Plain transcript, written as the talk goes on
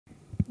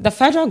The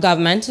federal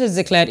government has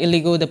declared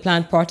illegal the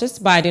planned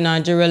protest by the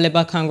Nigeria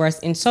Labour Congress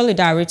in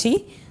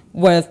solidarity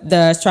with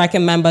the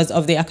striking members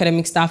of the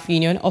Academic Staff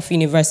Union of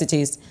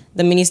Universities.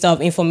 The Minister of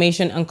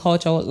Information and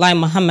Culture, Lai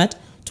Mohammed,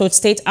 told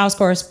State House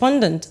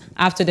correspondent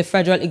after the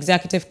Federal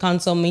Executive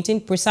Council meeting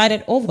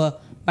presided over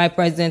by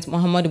President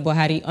Muhammadu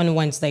Buhari on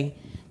Wednesday.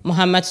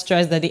 Mohammed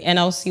stressed that the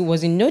N.L.C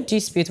was in no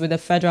dispute with the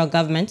federal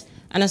government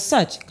and as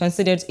such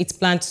considered its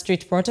planned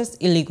street protest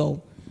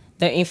illegal.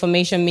 The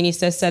information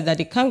minister said that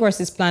the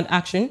Congress's planned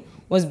action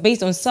was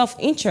based on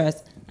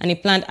self-interest and a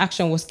planned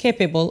action was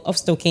capable of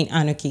stoking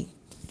anarchy.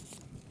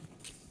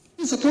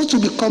 It's supposed to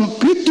be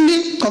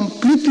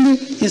completely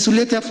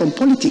insulated from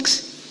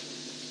politics.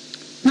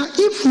 Now,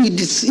 if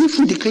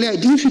you declare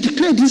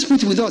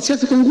dispute with us,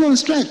 yes, we can go on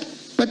strike.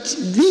 But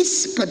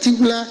this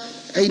particular,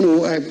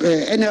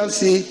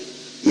 N.L.C,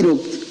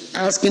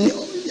 asking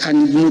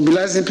and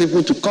mobilizing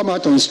people to come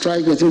out on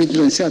strike between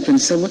 27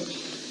 and 27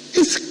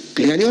 is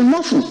clearly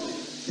unlawful.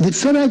 The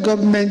federal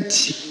government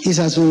is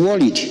as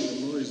worried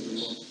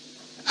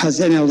as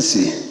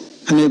N.L.C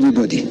and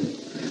everybody.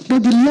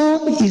 But the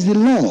law is the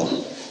law.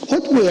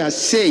 What we are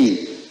saying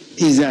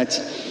is that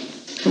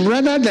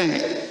rather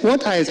than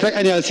what I expect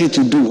N.L.C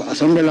to do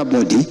as umbrella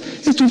body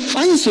is to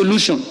find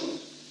solution,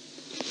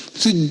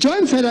 to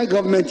join federal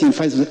government in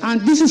find solution.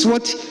 And this is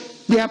what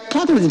they are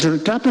part of the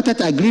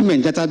tripartite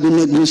agreement that have been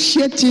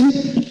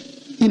negotiating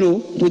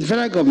with the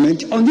federal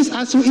government on this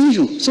ASUU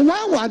issue. So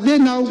why are they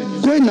now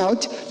going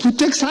out to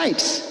take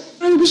sides?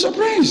 I will be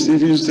surprised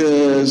if he's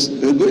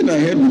going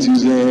ahead with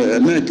his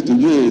N.L.C to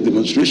do a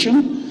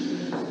demonstration,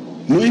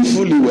 knowing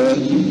fully well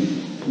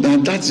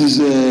that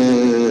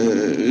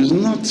is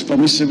not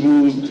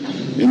permissible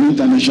in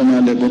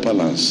international labor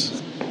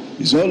balance.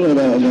 It's all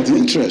about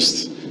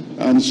interest.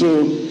 And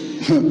so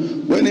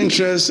when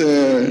interest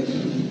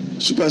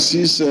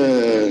supersedes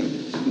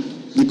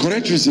the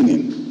correct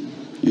reasoning,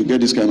 you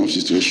get this kind of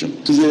situation.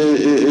 It is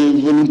a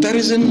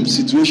voluntarism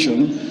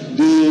situation.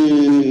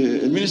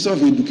 The Minister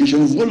of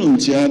Education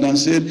volunteered and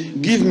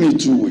said, give me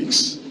 2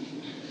 weeks.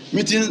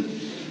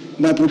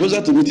 My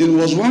proposal to meeting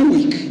was 1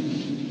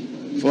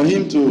 week for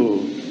him to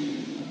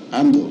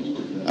handle.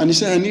 And he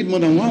said, I need more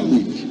than 1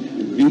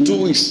 week. In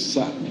 2 weeks,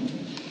 sir,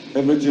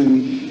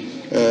 everything,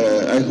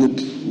 I hope,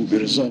 will be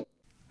resolved.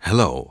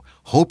 Hello.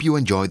 Hope you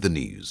enjoyed the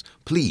news.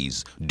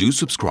 Please do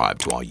subscribe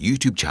to our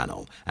YouTube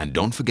channel and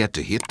don't forget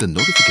to hit the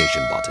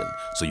notification button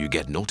so you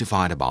get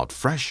notified about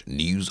fresh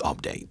news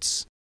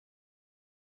updates.